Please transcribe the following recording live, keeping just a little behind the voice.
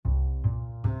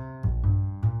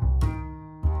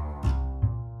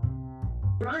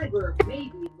Driver may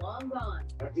be long gone.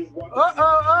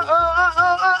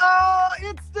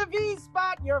 It's the V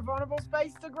Spot, your vulnerable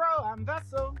space to grow. I'm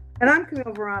Vessel. And I'm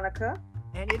Camille Veronica.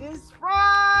 And it is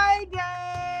Friday.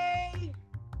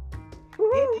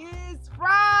 Woo-hoo. It is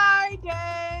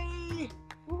Friday.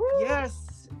 Woo-hoo.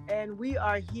 Yes, and we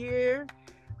are here.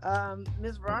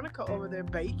 Miss Veronica over there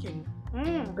baking.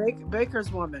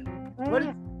 Baker's woman.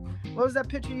 What was that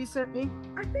picture you sent me?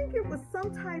 I think it was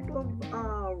some type of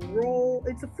roll.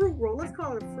 It's a fruit roll. Let's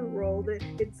call it a fruit roll.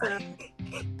 It's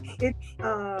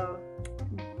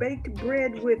baked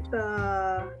bread with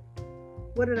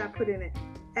what did I put in it?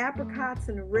 Apricots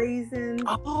and raisins.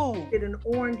 Oh, with an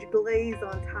orange glaze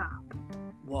on top.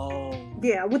 Whoa.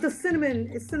 Yeah, with the cinnamon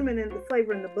and the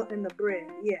flavor in the bread.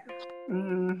 Yeah.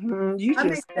 Mm-hmm. You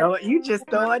just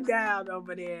throw it down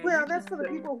over there. Well, that's for the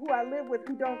people who I live with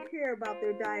who don't care about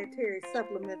their dietary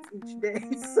supplements each day.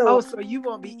 So you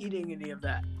won't be eating any of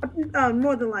that?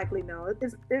 More than likely, no.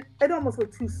 It almost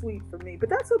looked too sweet for me, but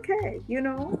that's okay. You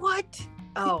know what?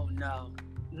 Oh no.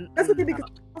 That's okay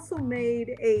because I also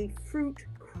made a fruit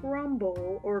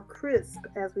crumble or crisp,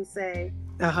 as we say,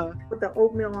 with the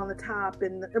oatmeal on the top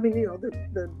and the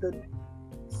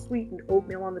sweetened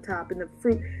oatmeal on the top and the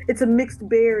fruit. It's a mixed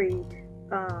berry.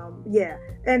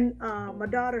 And my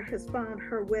daughter has found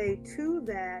her way to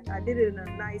that. I did it in a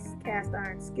nice cast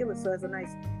iron skillet, so it's a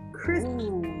nice crisp.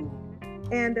 Ooh.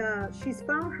 And she's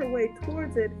found her way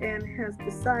towards it and has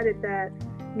decided that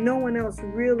no one else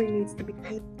really needs to be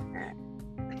eating that.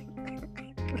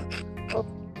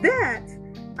 That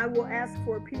I will ask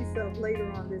for a piece of later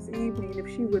on this evening if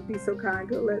she would be so kind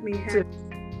to let me have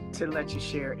to let you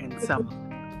share in some.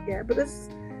 Yeah, but it's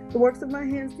the works of my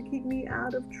hands to keep me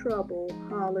out of trouble.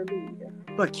 Hallelujah.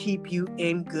 But keep you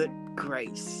in good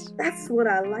grace. That's what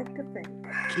I like to think.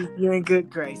 Keep you in good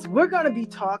grace. We're going to be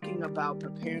talking about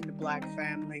preparing the Black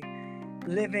family,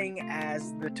 living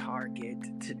as the target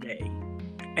today.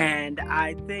 And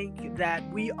I think that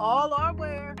we all are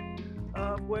aware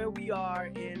of where we are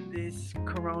in this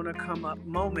Corona come up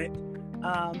moment.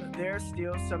 There are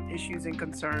still some issues and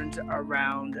concerns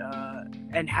around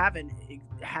and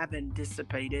haven't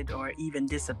dissipated or even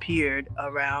disappeared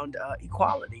around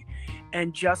equality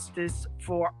and justice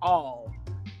for all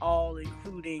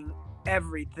including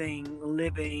everything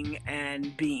living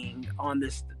and being on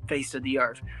this face of the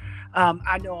earth.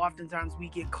 I know oftentimes we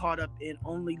get caught up in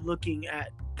only looking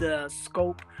at the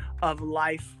scope of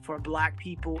life for Black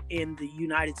people in the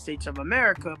United States of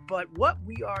America, but what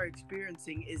we are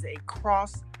experiencing is a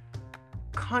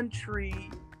cross-country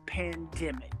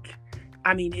pandemic.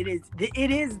 I mean, it is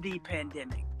the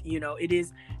pandemic. You know, it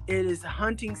is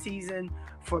hunting season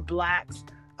for Blacks.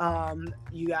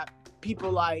 You got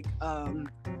people like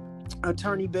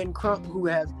Attorney Ben Crump who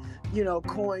have,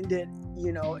 coined it,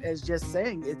 as just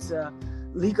saying it's a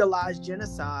legalized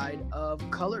genocide of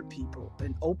colored people,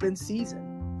 an open season.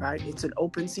 Right? It's an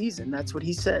open season. That's what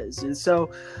he says. And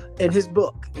so in his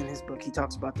book, he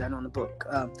talks about that on the book.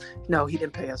 No, he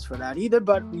didn't pay us for that either,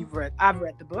 but I've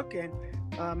read the book, and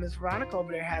Ms. Veronica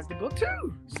over there has the book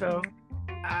too. So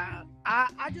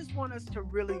I just want us to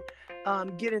really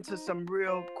get into some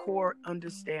real core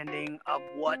understanding of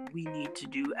what we need to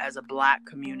do as a Black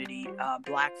community,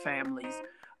 Black families,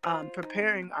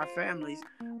 preparing our families.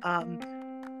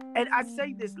 And I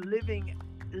say this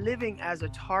living as a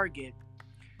target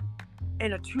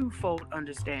in a twofold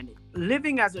understanding.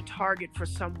 Living as a target for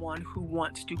someone who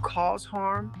wants to cause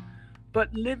harm,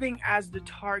 but living as the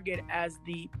target as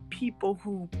the people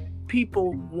who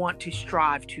people want to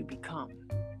strive to become.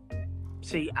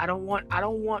 See, I don't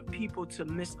want people to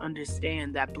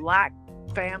misunderstand that Black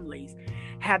families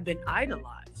have been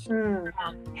idolized,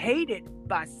 hated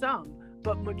by some,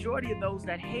 but majority of those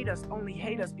that hate us only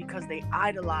hate us because they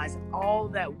idolize all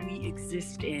that we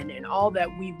exist in and all that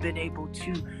we've been able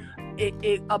to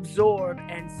absorb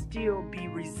and still be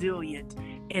resilient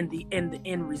in the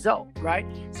end result, right?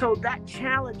 So that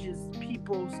challenges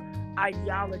people's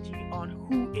ideology on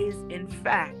who is in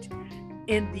fact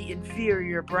in the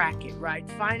inferior bracket, right?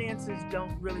 Finances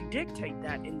don't really dictate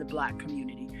that in the Black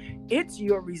community. It's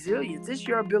your resilience. It's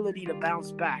your ability to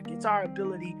bounce back. It's our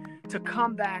ability to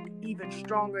come back even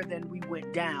stronger than we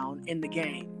went down in the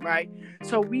game, right?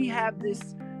 So we have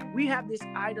this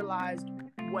idolized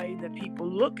way that people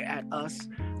look at us,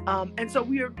 and so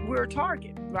we're a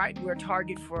target, right? We're a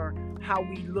target for how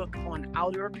we look on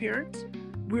outer appearance.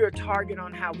 We're a target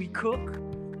on how we cook,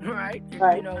 right?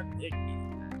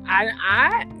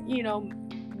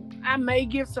 I may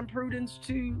give some prudence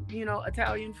to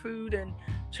Italian food and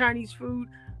Chinese food,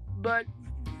 but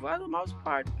for the most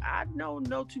part, I don't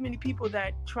know too many people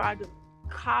that try to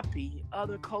copy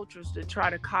other cultures to try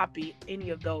to copy any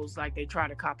of those, like they try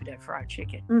to copy that fried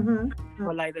chicken,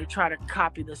 or like they try to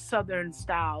copy the Southern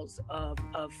styles of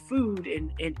food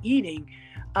and eating.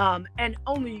 And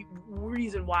only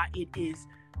reason why it is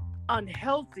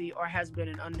unhealthy or has been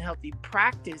an unhealthy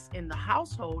practice in the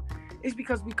household is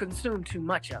because we consume too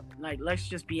much of it. Like, let's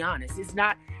just be honest. It's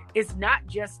not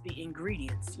just the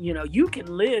ingredients. You know, you can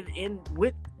live in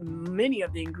with many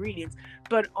of the ingredients,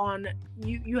 but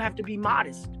you have to be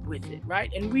modest with it,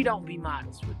 right? And we don't be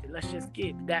modest with it. Let's just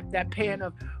get that pan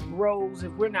of rolls.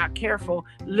 If we're not careful,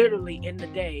 literally in the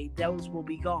day, those will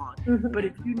be gone. But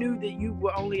if you knew that you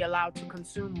were only allowed to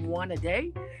consume one a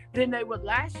day, then they would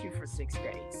last you for 6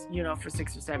 days, you know, for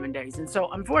 6 or 7 days. And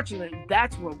so unfortunately,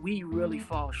 that's where we really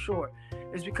fall short,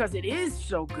 is because it is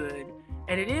so good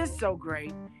and it is so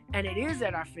great and it is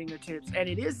at our fingertips and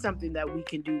it is something that we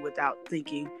can do without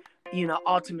thinking, you know,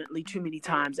 ultimately too many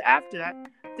times after that,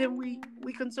 then we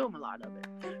consume a lot of it.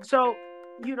 So,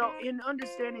 you know, in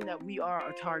understanding that we are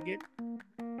a target,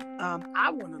 I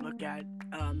want to look at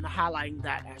highlighting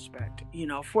that aspect, you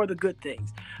know, for the good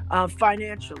things.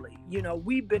 Financially, you know,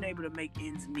 we've been able to make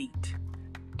ends meet,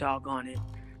 doggone it.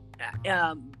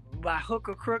 By hook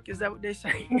or crook, is that what they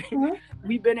say?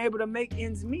 We've been able to make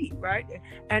ends meet, right?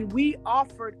 And we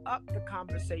offered up the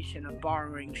conversation of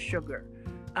borrowing sugar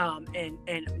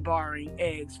and borrowing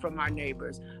eggs from our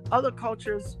neighbors. Other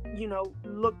cultures, you know,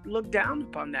 look down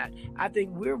upon that. I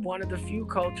think we're one of the few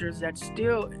cultures that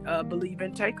still believe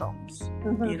in take-homes.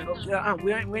 You know,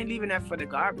 we ain't leaving that for the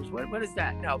garbage. What is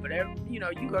that? No, but you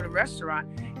know, you go to a restaurant,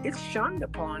 it's shunned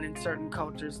upon in certain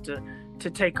cultures to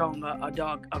take home a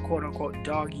quote-unquote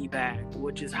doggy bag,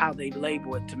 which is how they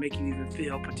label it to make you even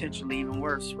feel potentially even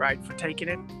worse, right, for taking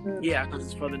it. Yeah, because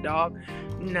it's for the dog.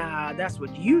 Nah, that's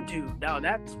what you do. No,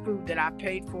 that's food that I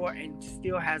paid for and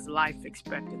still has life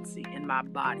expectancy in my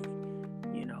body,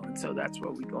 you know. And so that's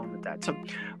where we're going with that. So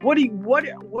what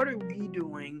are we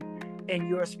doing in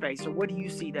your space, or what do you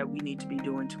see that we need to be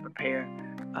doing to prepare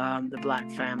the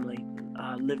Black family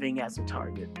living as a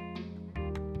target?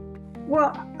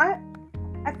 Well,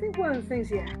 I think one of the things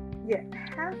you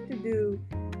have to do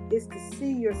is to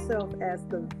see yourself as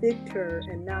the victor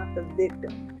and not the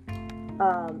victim,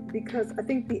 because I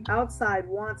think the outside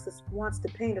wants to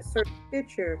paint a certain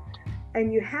picture,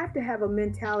 and you have to have a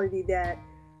mentality that,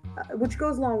 which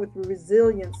goes along with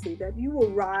resiliency, that you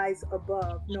will rise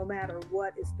above no matter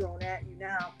what is thrown at you.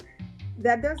 Now,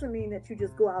 that doesn't mean that you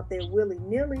just go out there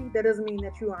willy-nilly. That doesn't mean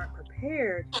that you aren't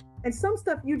prepared. And some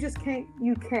stuff you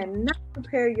cannot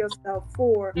prepare yourself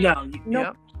for.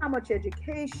 No, how much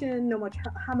education,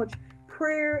 how much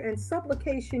prayer and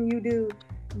supplication you do.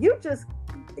 You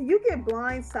get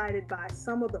blindsided by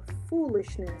some of the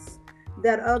foolishness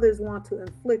that others want to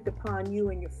inflict upon you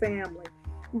and your family.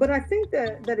 But I think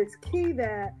that it's key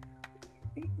that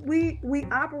we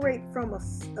operate from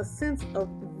a sense of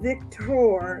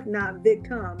victor, not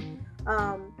victim.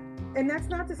 And that's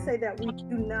not to say that we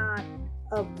do not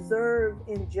observe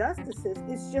injustices.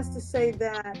 It's just to say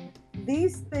that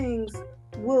these things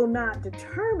will not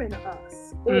determine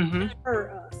us or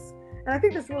deter us. And I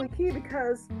think that's really key,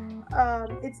 because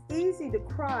it's easy to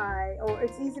cry, or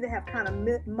it's easy to have kind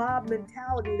of mob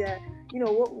mentality that, you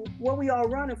know, what we all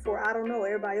running for, I don't know,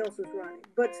 everybody else is running.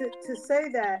 But to say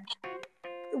that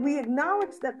we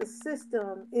acknowledge that the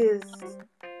system is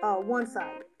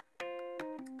one-sided.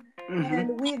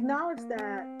 And we acknowledge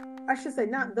that, I should say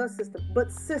not the system,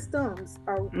 but systems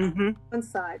are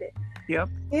one-sided. Yep.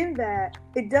 In that,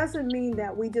 it doesn't mean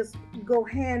that we just go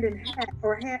hand in hand,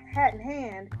 or hat in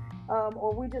hand,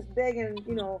 or we just begging,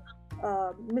 you know,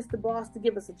 Mr. Boss to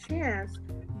give us a chance,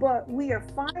 but we are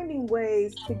finding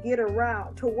ways to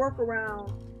work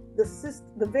around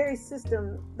the very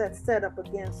system that's set up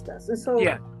against us. And so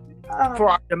for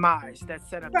our demise, that's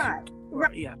set up right.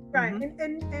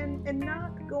 Mm-hmm. And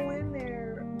not go in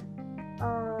there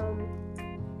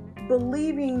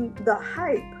believing the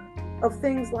hype of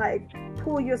things like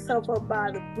pull yourself up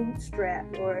by the bootstrap,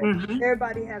 or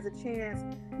everybody has a chance.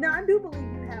 Now, I do believe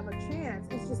you have a chance.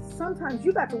 It's just sometimes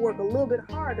you got to work a little bit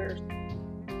harder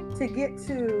to get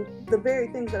to the very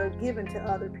things that are given to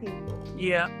other people.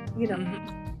 Yeah. You know,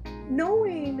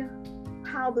 knowing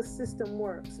how the system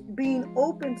works, being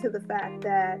open to the fact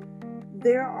that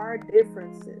there are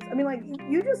differences. I mean, like,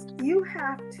 you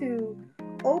have to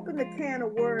open the can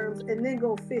of worms and then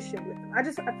go fishing with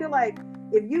them. I feel like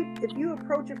if you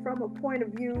approach it from a point of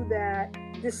view that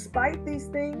despite these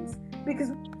things,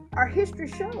 because our history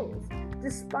shows,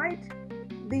 despite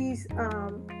these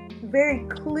very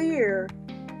clear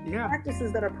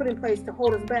practices that are put in place to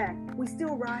hold us back, we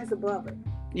still rise above it.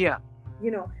 Yeah.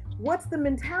 You know, what's the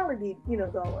mentality,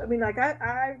 though? I mean, like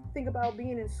I think about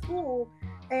being in school,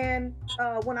 and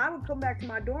when I would come back to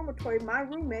my dormitory, my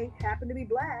roommate happened to be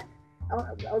Black.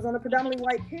 I was on a predominantly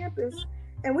white campus,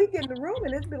 and we get in the room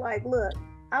and it'd be like, look,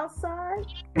 outside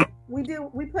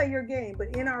we play your game,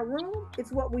 but in our room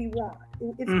it's what we want.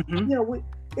 It's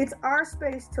it's our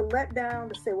space to let down,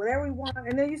 to say whatever we want.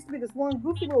 And there used to be this one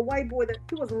goofy little white boy that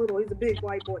he wasn't little, he's a big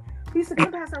white boy. He used to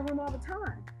come past our room all the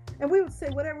time. And we would say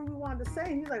whatever we wanted to say.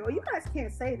 And he's like, oh, you guys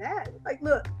can't say that. Like,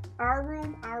 look, our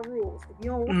room, our rules. If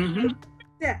you don't want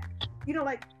that,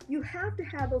 like, you have to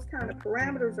have those kind of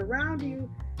parameters around you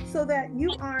so that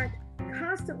you aren't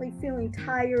constantly feeling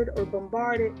tired or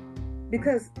bombarded,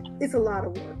 because it's a lot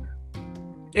of work.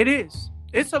 It is.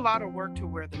 It's a lot of work to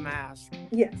wear the mask.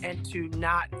 Yes. And to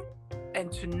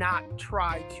not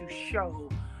try to show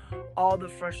all the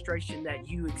frustration that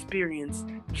you experience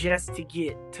just to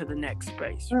get to the next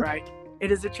space, right?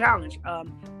 It is a challenge.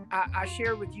 I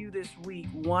shared with you this week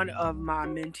one of my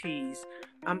mentees.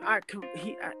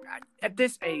 At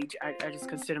this age, I just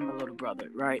consider him a little brother,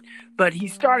 right? But he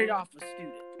started off a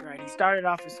student, right? He started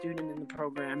off a student in the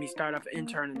program. He started off an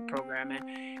intern in the program,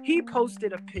 and he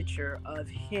posted a picture of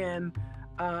him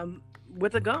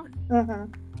with a gun,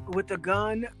 with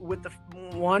the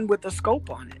one with the scope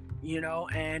on it.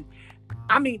 And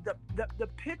I mean, the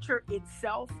picture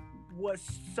itself was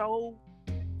so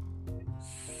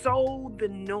the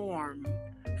norm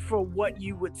for what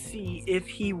you would see if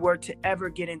he were to ever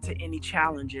get into any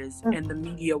challenges and the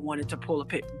media wanted to pull a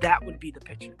pic. That would be the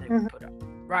picture they would put up,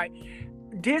 right?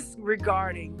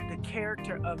 Disregarding the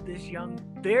character of this young,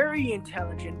 very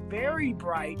intelligent, very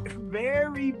bright,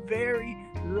 very, very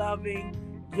loving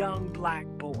young Black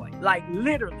boy. Like,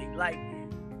 literally, like,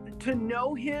 to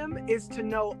know him is to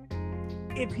know,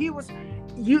 if he was,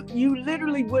 you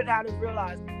literally would not have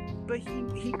realized, but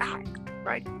he acts,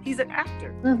 right? He's an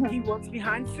actor. He works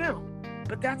behind film.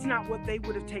 But that's not what they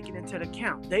would have taken into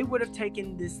account. They would have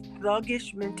taken this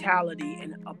thuggish mentality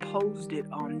and opposed it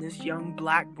on this young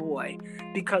Black boy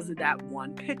because of that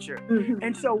one picture.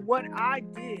 And so what I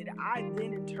did, I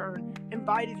then in turn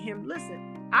invited him,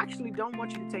 listen, I actually don't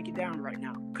want you to take it down right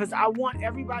now, because I want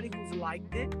everybody who's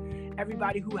liked it,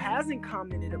 everybody who hasn't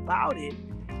commented about it,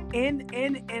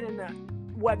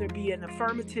 whether it be an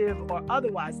affirmative or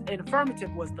otherwise. An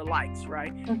affirmative was the likes,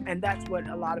 right? And that's what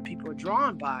a lot of people are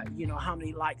drawn by. How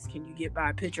many likes can you get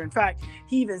by a picture? In fact,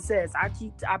 he even says, I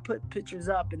put pictures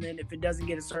up, and then if it doesn't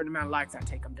get a certain amount of likes, I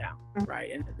take them down,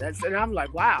 right? And I'm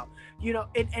like, wow,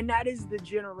 and that is the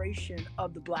generation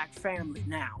of the Black family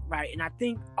now, right? And I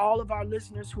think all of our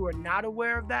listeners who are not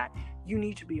aware of that, you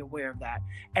need to be aware of that.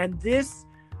 And this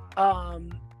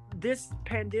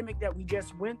pandemic that we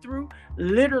just went through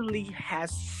literally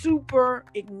has super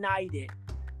ignited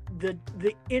the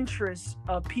interest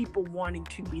of people wanting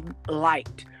to be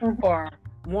liked or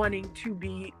wanting to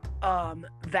be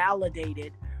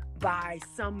validated by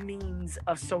some means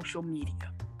of social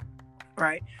media,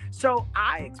 right? So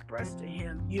I expressed to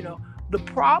him, the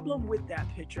problem with that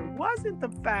picture wasn't the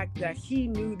fact that he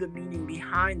knew the meaning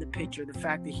behind the picture, the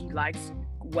fact that he likes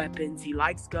weapons, he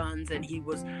likes guns, and he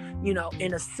was,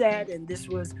 in a set, and this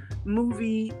was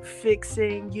movie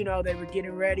fixing, they were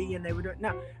getting ready and they were doing,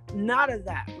 none of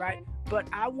that, right? But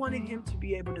I wanted him to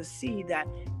be able to see that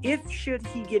should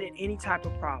he get in any type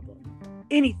of problem,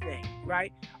 anything,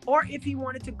 right? Or if he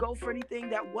wanted to go for anything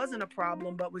that wasn't a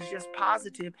problem but was just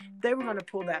positive, they were going to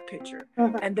pull that picture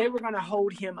and they were going to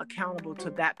hold him accountable to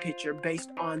that picture based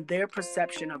on their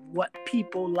perception of what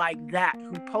people like that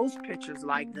who post pictures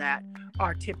like that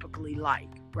are typically like,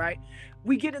 right?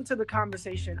 We get into the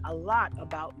conversation a lot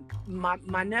about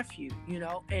my nephew,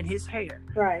 and his hair,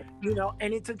 right?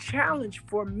 And it's a challenge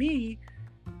for me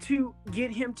to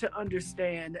get him to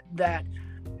understand that,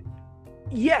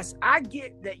 yes, I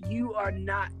get that you are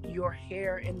not your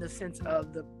hair in the sense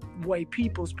of the way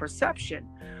people's perception,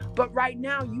 but right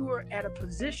now you are at a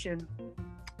position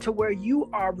to where you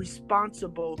are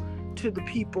responsible to the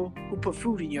people who put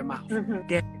food in your mouth.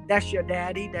 That's your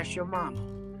daddy, that's your mama,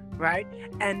 right?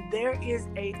 And there is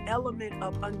a element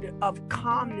of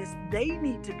calmness they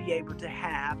need to be able to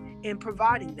have in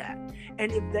providing that.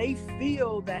 And if they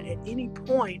feel that at any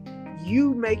point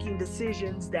you making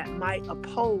decisions that might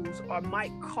oppose or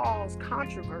might cause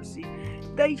controversy,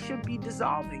 they should be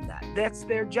dissolving that. That's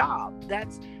their job.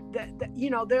 That's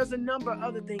there's a number of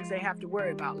other things they have to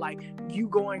worry about, like you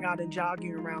going out and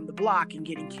jogging around the block and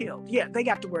getting killed. Yeah, they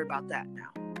got to worry about that now,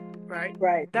 right?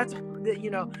 Right. That's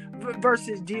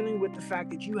versus dealing with the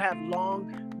fact that you have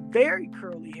long, very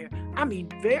curly hair. I mean,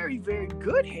 very, very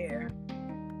good hair,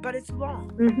 but it's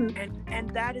long, and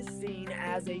that is seen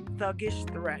as a thuggish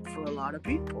threat for a lot of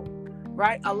people,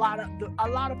 right? A lot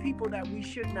of people that we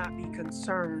should not be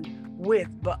concerned with,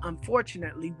 but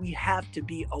unfortunately we have to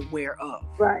be aware of.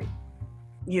 Right.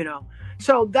 You know,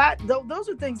 so those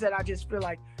are things that I just feel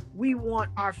like we want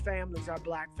our families, our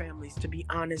Black families, to be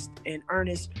honest and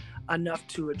earnest enough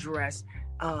to address.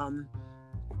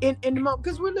 In the moment,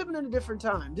 because we're living in a different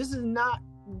time. This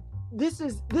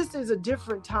is a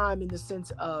different time in the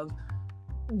sense of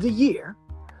the year,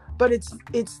 but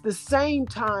it's the same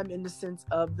time in the sense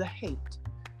of the hate.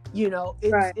 You know,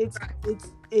 it's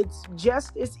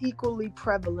just as equally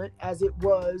prevalent as it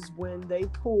was when they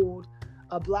pulled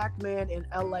a Black man in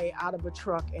LA out of a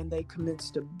truck and they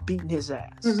commenced to beating his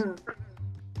ass.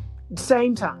 Mm-hmm.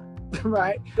 Same time,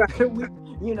 right?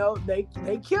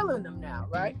 They killing them now,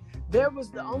 right? There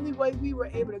was the only way we were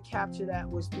able to capture that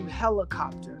was through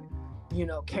helicopter,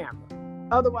 camera.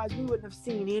 Otherwise, we wouldn't have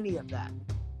seen any of that,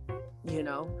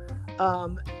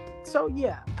 So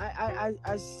yeah,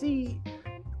 I see.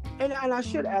 And I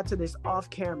should add to this off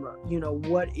camera,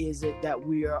 what is it that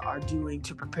we are doing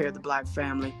to prepare the Black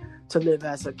family to live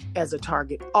as a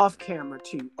target off camera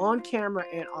too, on camera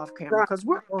and off camera, because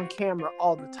we're on camera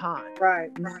all the time.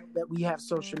 Right. Now that we have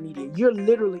social media, you're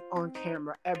literally on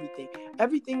camera.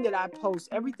 Everything that I post,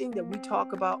 everything that we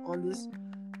talk about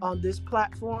on this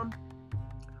platform,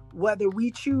 whether we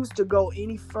choose to go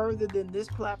any further than this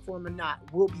platform or not,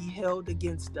 will be held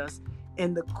against us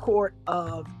in the court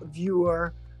of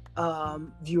viewer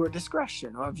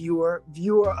discretion or viewer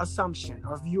assumption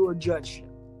or viewer judgment,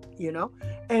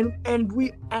 and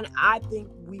I think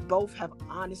we both have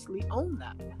honestly owned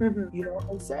that, mm-hmm.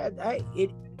 And said, hey,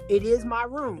 it is my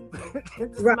room.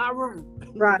 This is my room,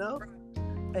 right.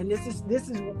 And this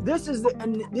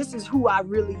is who I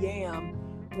really am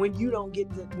when you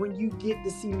get to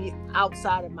see me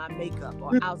outside of my makeup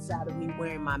or mm-hmm. outside of me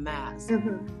wearing my mask.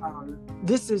 Mm-hmm.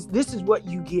 This is what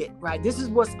you get, right? This is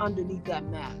what's underneath that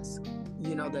mask,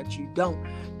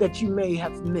 that you may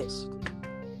have missed.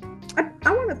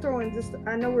 I want to throw in just,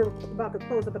 I know we're about to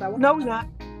close it, but I want No, we're not.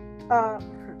 A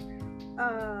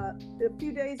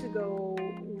few days ago,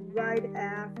 right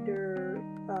after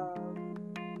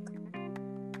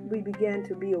we began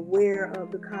to be aware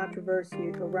of the controversy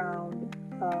around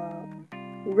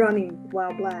running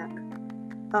while Black,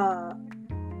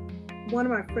 one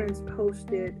of my friends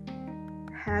posted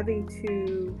having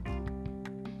to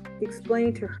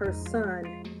explain to her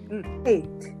son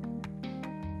hate.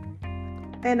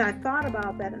 And I thought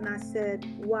about that and I said,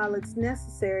 while it's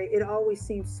necessary, it always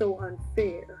seems so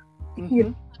unfair.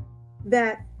 Mm-hmm.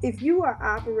 That if you are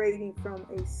operating from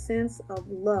a sense of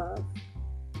love,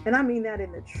 and I mean that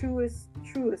in the truest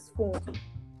form,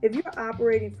 if you're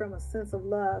operating from a sense of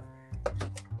love,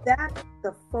 that's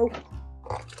the focus.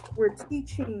 We're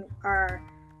teaching our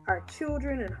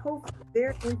children, and hopefully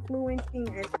they're influencing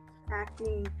and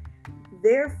impacting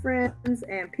their friends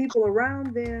and people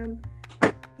around them,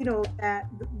 that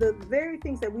the very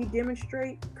things that we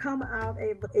demonstrate come out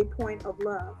of a point of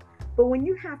love. But when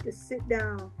you have to sit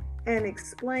down and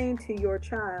explain to your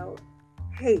child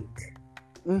hate,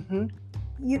 mm-hmm.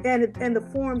 and the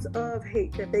forms of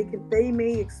hate that they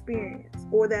may experience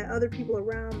or that other people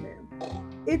around them,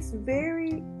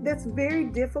 that's very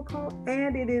difficult,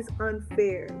 and it is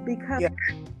unfair because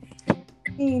it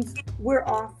means we're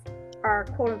off our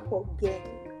quote unquote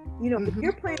game. Mm-hmm. If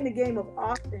you're playing the game of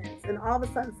offense and all of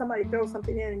a sudden somebody throws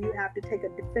something in and you have to take a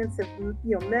defensive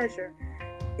measure,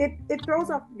 it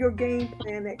throws off your game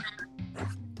plan.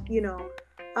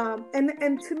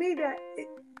 And to me that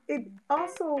it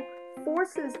also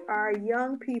forces our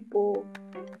young people,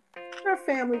 our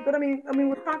family, but I mean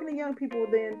we're talking to young people,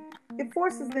 then it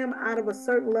forces them out of a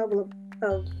certain level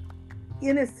of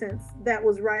innocence that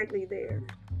was rightly there.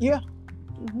 Yeah.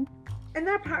 Mm-hmm. And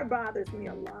that part bothers me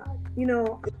a lot.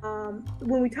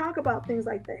 When we talk about things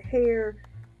like the hair,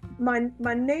 my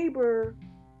neighbor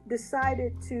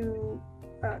decided to,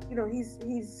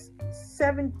 he's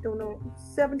 17,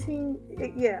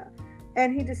 yeah,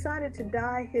 and he decided to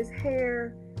dye his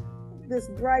hair this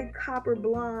bright copper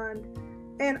blonde.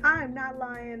 And I am not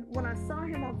lying. When I saw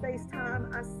him on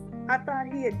FaceTime, I thought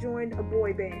he had joined a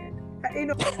boy band.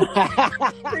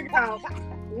 Figure out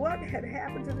what had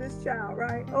happened to this child,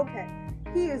 right? Okay.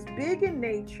 He is big in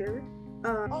nature.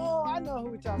 I know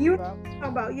who we're talking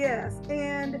about. Yes.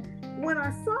 And when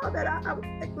I saw that,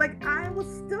 I was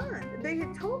stunned. They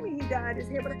had told me he dyed his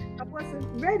hair, but I wasn't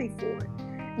ready for it.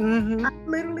 Mm-hmm. I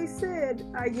literally said,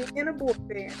 "Are you in a boy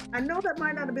band?" I know that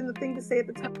might not have been the thing to say at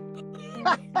the time.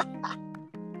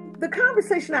 The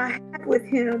conversation I had with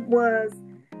him was,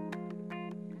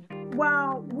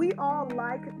 while we all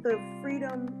like the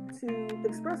freedom to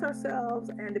express ourselves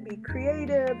and to be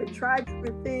creative and try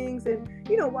different things, and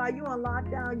while you're on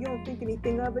lockdown, you don't think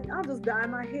anything of it. I'll just dye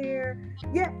my hair.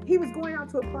 Yet he was going out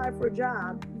to apply for a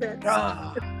job that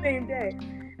the same day.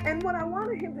 And what I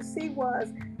wanted him to see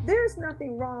was there's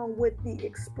nothing wrong with the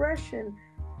expression.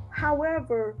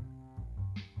 However,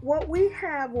 what we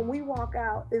have when we walk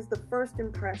out is the first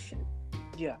impression.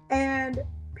 Yeah. And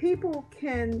people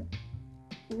can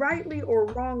rightly or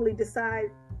wrongly decide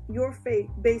your fate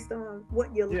based on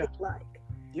what you look like.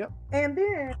 Yep. And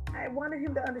then I wanted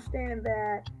him to understand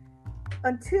that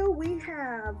until we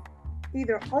have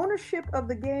either ownership of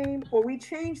the game or we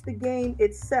change the game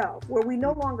itself, where we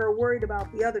no longer are worried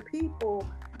about the other people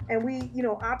and we,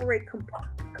 operate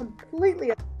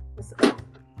completely,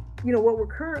 what we're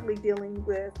currently dealing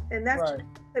with. And that's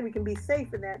that we can be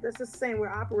safe in that. That's just saying we're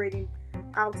operating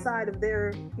outside of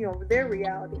their, their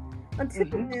reality. Until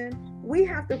then, we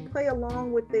have to play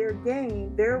along with their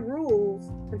game, their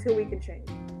rules, until we can change.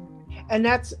 And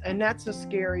that's a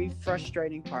scary,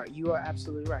 frustrating part. You are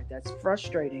absolutely right. That's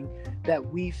frustrating that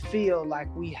we feel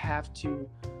like we have to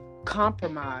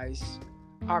compromise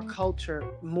our culture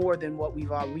more than what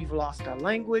we've lost our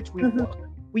language.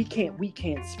 We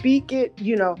can't speak it.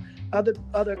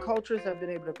 Other cultures have been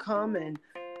able to come and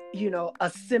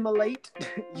assimilate.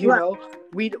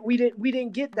 We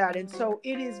didn't get that, and so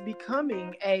it is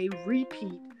becoming a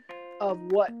repeat of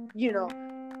what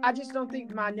I just don't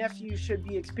think my nephew should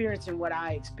be experiencing what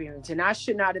I experienced, and I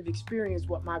should not have experienced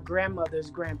what my grandmother's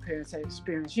grandparents had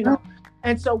experienced,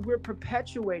 and so we're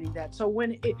perpetuating that. So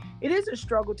when it is a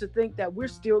struggle to think that we're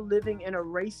still living in a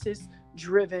racist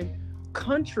driven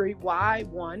country. Why?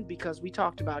 One, because we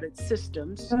talked about it,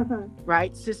 systems,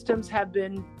 right? Systems have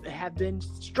been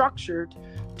structured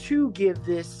to give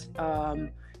this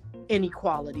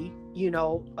inequality,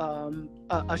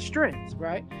 a strength,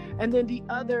 right? And then the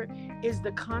other is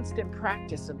the constant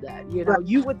practice of that.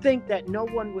 You would think that no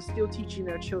one was still teaching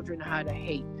their children how to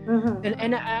hate.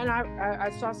 And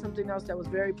I saw something else that was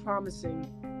very promising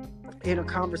in a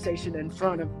conversation in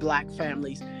front of Black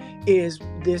families. Is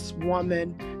this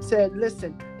woman said,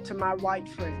 listen to my white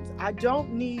friends, I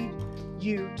don't need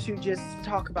you to just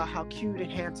talk about how cute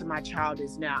and handsome my child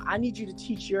is now. I need you to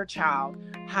teach your child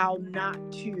how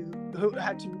to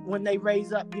when they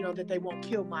raise up, that they won't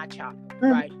kill my child,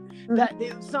 right? That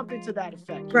there was something to that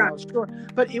effect, sure.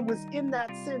 But it was in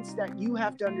that sense that you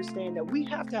have to understand that we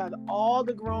have to have all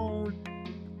the grown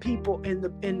people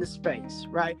in the space,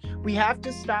 right? We have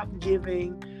to stop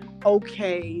giving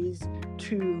okays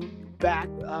to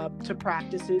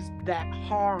practices that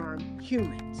harm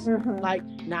humans, like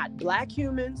not Black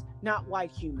humans, not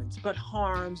white humans, but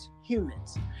harms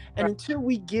humans. And until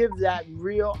we give that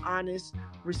real, honest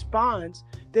response,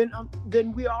 then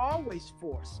we are always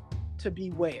forced to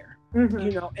beware,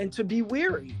 and to be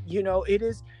weary. It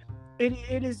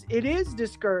is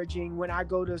discouraging when I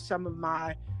go to some of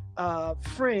my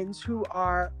friends who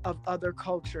are of other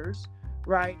cultures,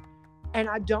 right? And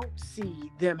I don't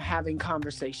see them having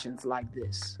conversations like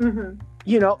this.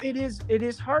 It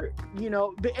is hurt,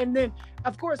 and then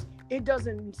of course it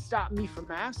doesn't stop me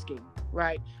from asking,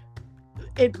 right?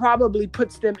 It probably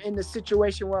puts them in the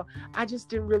situation, well, I just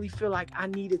didn't really feel like I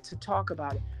needed to talk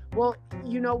about it. Well,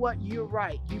 you know what? You're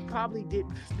right. You probably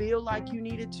didn't feel like you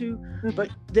needed to, but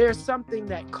there's something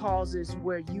that causes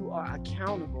where you are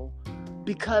accountable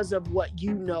because of what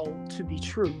you know to be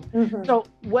true. So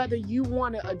whether you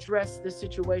want to address the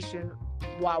situation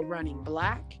while running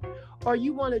Black, or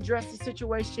you want to address the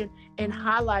situation and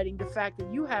highlighting the fact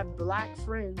that you have Black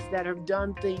friends that have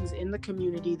done things in the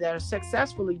community that are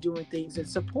successfully doing things and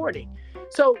supporting.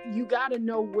 So you got to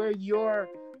know where you're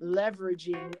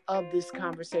leveraging of this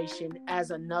conversation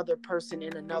as another person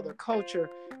in another culture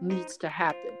needs to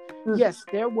happen. Yes,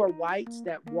 there were whites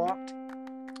that walked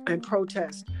and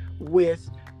protest with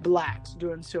Blacks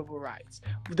during civil rights.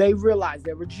 They realized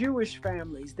there were Jewish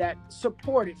families that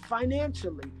supported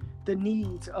financially the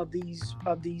needs of these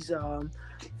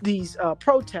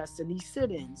protests and these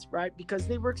sit-ins, right? Because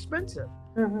they were expensive.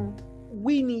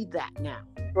 We need that now,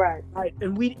 right?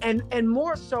 And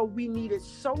more so, we need it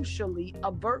socially,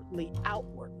 overtly,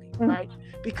 outwardly, right?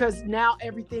 Because now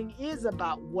everything is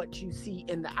about what you see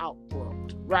in the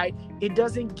outworld, right? It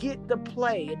doesn't get the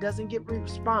play, it doesn't get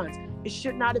response. It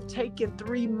should not have taken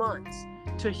 3 months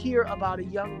to hear about a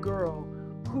young girl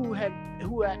who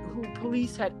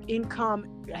police had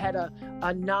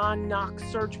a non-knock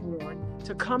search warrant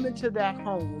to come into that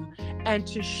home and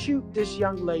to shoot this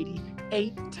young lady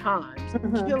 8 times,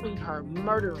 killing her,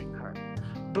 murdering her.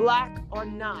 Black or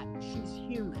not, she's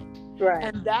human. Right.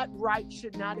 And that right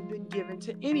should not have been given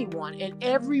to anyone. And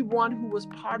everyone who was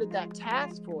part of that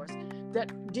task force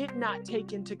that did not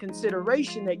take into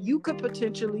consideration that you could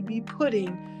potentially be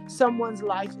putting someone's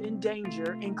life in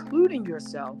danger, including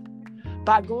yourself,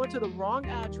 by going to the wrong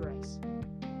address.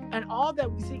 And all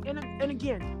that we see, and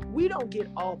again, we don't get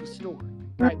all the story,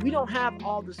 right? We don't have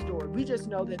all the story. We just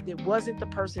know that it wasn't the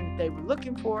person that they were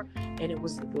looking for, and it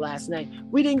was the last name.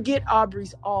 We didn't get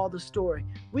Aubrey's all the story.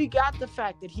 We got the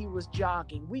fact that he was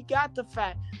jogging. We got the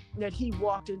fact that he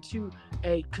walked into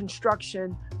a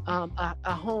construction,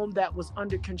 a home that was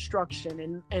under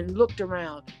construction and looked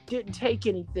around, didn't take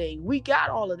anything. We got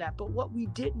all of that. But what we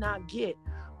did not get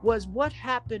was what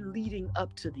happened leading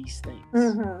up to these things.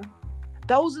 Mm-hmm.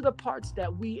 Those are the parts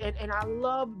that and I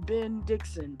love Ben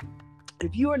Dixon.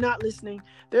 If you are not listening,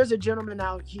 there's a gentleman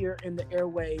out here in the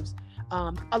airwaves,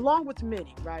 along with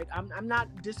many, right? I'm not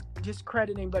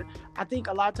discrediting, but I think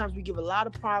a lot of times we give a lot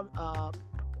of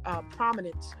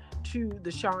prominence to the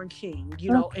Shaun King,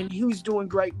 you know, and who's doing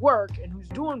great work and who's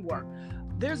doing work.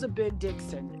 There's a Ben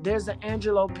Dixon, there's an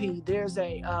Angelo P, there's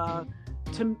a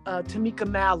Tamika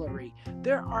Mallory.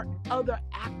 There are other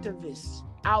activists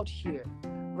out here,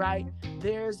 right?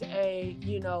 There's a,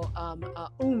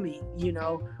 Umi,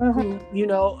 who,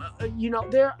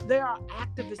 there are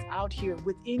activists out here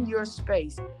within your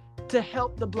space to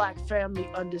help the Black family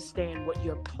understand what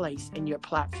your place and your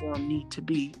platform need to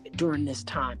be during this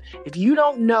time. If you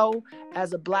don't know,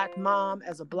 as a Black mom,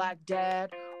 as a Black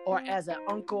dad, or as an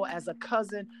uncle, as a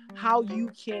cousin, how you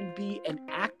can be an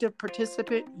active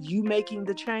participant, you making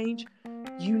the change,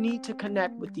 you need to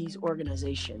connect with these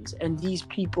organizations and these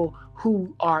people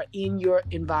who are in your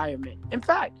environment. In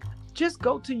fact, just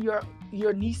go to your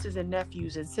nieces and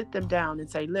nephews and sit them down and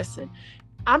say, listen,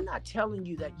 I'm not telling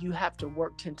you that you have to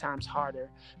work 10 times harder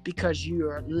because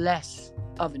you're less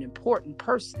of an important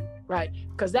person, right?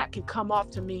 Because that could come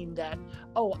off to mean that,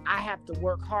 oh, I have to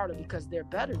work harder because they're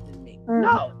better than me.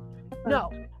 No.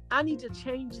 I need to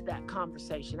change that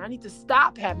conversation. I need to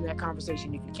stop having that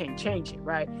conversation if you can't change it,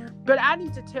 right? But I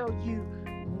need to tell you,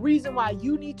 reason why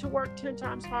you need to work 10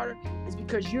 times harder is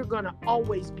because you're going to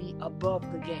always be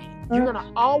above the game. You're going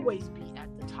to always be at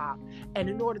the top. And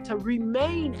in order to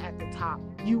remain at the top,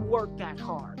 you work that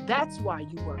hard. That's why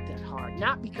you work that hard,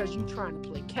 not because you're trying to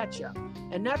play catch up.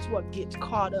 And that's what gets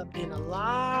caught up in a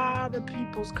lot of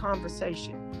people's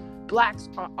conversation. Blacks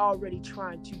are already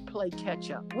trying to play catch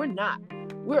up. We're not.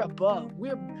 We're above.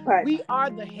 We are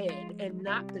the head and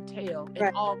not the tail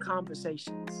in all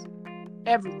conversations.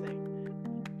 Everything.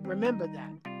 Remember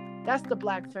that. That's the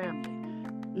Black family.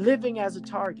 Living as a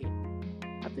target.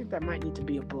 I think that might need to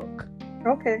be a book.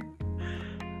 Okay.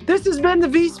 This has been the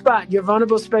V-Spot, your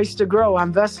vulnerable space to grow.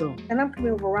 I'm Vessel. And I'm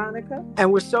Camille Veronica.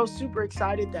 And we're so super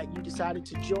excited that you decided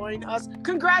to join us.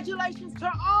 Congratulations to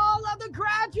all of the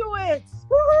graduates.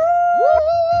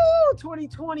 Woo-hoo!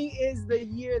 2020 is the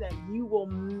year that you will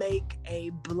make a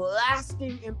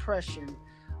blasting impression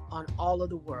on all of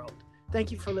the world.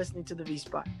 Thank you for listening to the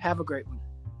V-Spot. Have a great one.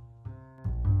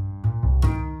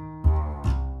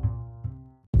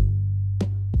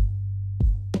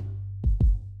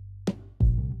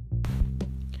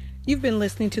 You've been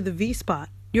listening to the V-Spot,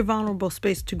 your vulnerable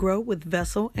space to grow with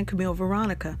Vessel and Camille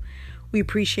Veronica. We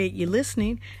appreciate you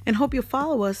listening and hope you'll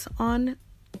follow us on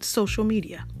social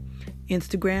media,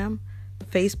 Instagram,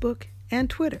 Facebook, and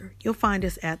Twitter. You'll find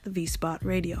us at the V-Spot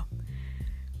Radio.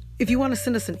 If you want to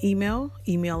send us an email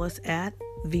us at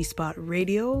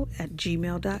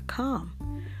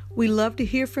vspotradio@gmail.com. We love to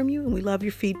hear from you and we love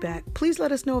your feedback. Please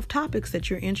let us know of topics that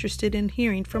you're interested in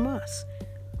hearing from us.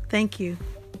 Thank you.